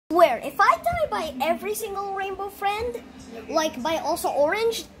swear, if I die by every single rainbow friend, like by also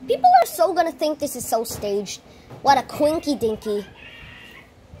orange, people are so gonna think this is so staged. What a quinky dinky.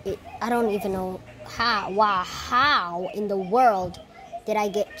 I don't even know how in the world did I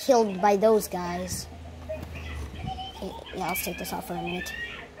get killed by those guys? Okay, yeah, let's take this off for a minute.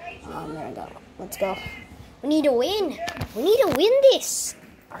 There we go. Let's go. We need to win. We need to win this.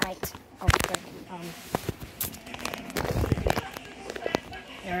 Alright. Oh, good.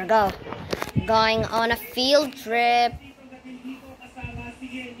 There we go. Going on a field trip.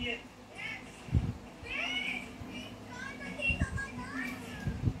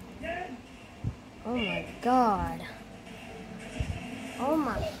 Oh my god. Oh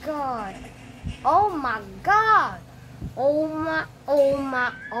my god. Oh my god.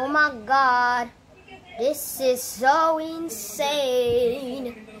 Oh my god. This is so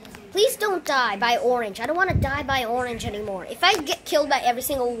insane. Please don't die by orange. I don't want to die by orange anymore. If I get killed by every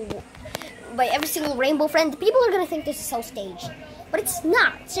single rainbow friend, people are going to think this is so staged. But it's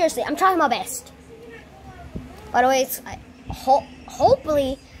not. Seriously, I'm trying my best. By the way,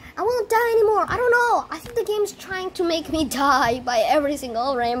 hopefully I won't die anymore. I don't know. I think the game's trying to make me die by every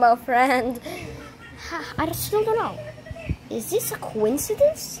single rainbow friend. I still don't know. Is this a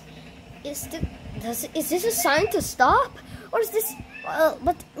coincidence? Is this a sign to stop? Or is this...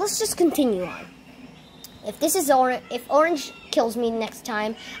 but let's just continue on. If this is if orange kills me next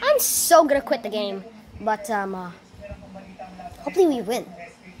time, I'm so gonna quit the game. But hopefully we win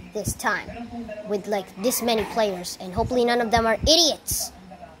this time with like this many players, and hopefully none of them are idiots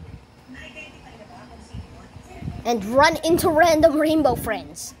and run into random rainbow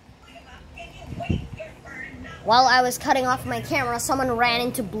friends. While I was cutting off my camera, someone ran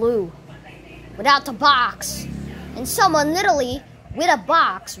into blue without the box, and someone literally with a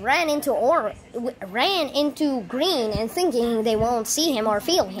box ran into green and thinking they won't see him or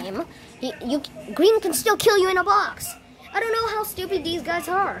feel him. Green can still kill you in a box. I don't know how stupid these guys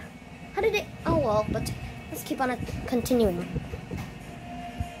are. How did it? Oh well, but let's keep on continuing.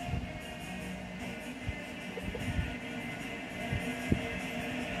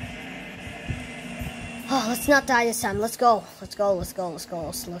 Oh, let's not die this time. Let's go. Let's go. Let's go. Let's go.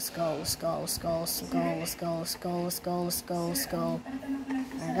 Let's go. Let's go. Let's go. Let's go. Let's go. Let's go. Let's go. Let's go. Let's go.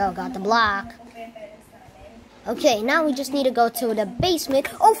 There we go. Got the block. Okay, now we just need to go to the basement.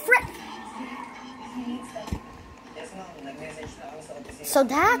 Oh, frick! So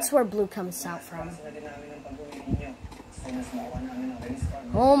that's where blue comes out from.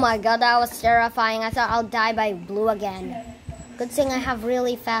 Oh my god, that was terrifying. I thought I'll die by blue again. Good thing I have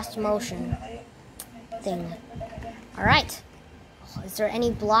really fast motion. Thing. Alright. Is there any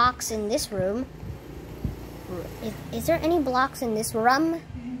blocks in this room? Is there any blocks in this room?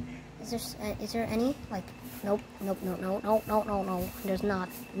 Is there any? Like, nope. No. There's not.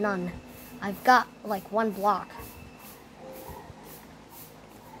 None. I've got like one block.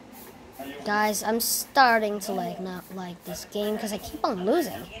 Guys, I'm starting to not like this game because I keep on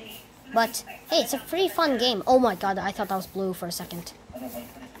losing. But hey, it's a pretty fun game. Oh my god, I thought that was blue for a second.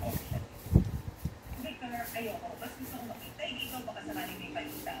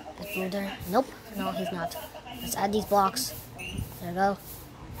 Is blue there? Nope. No, he's not. Let's add these blocks. There we go.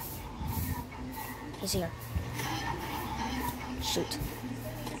 He's here. Shoot.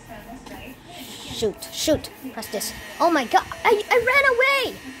 Shoot. Press this. Oh my god. I ran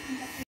away!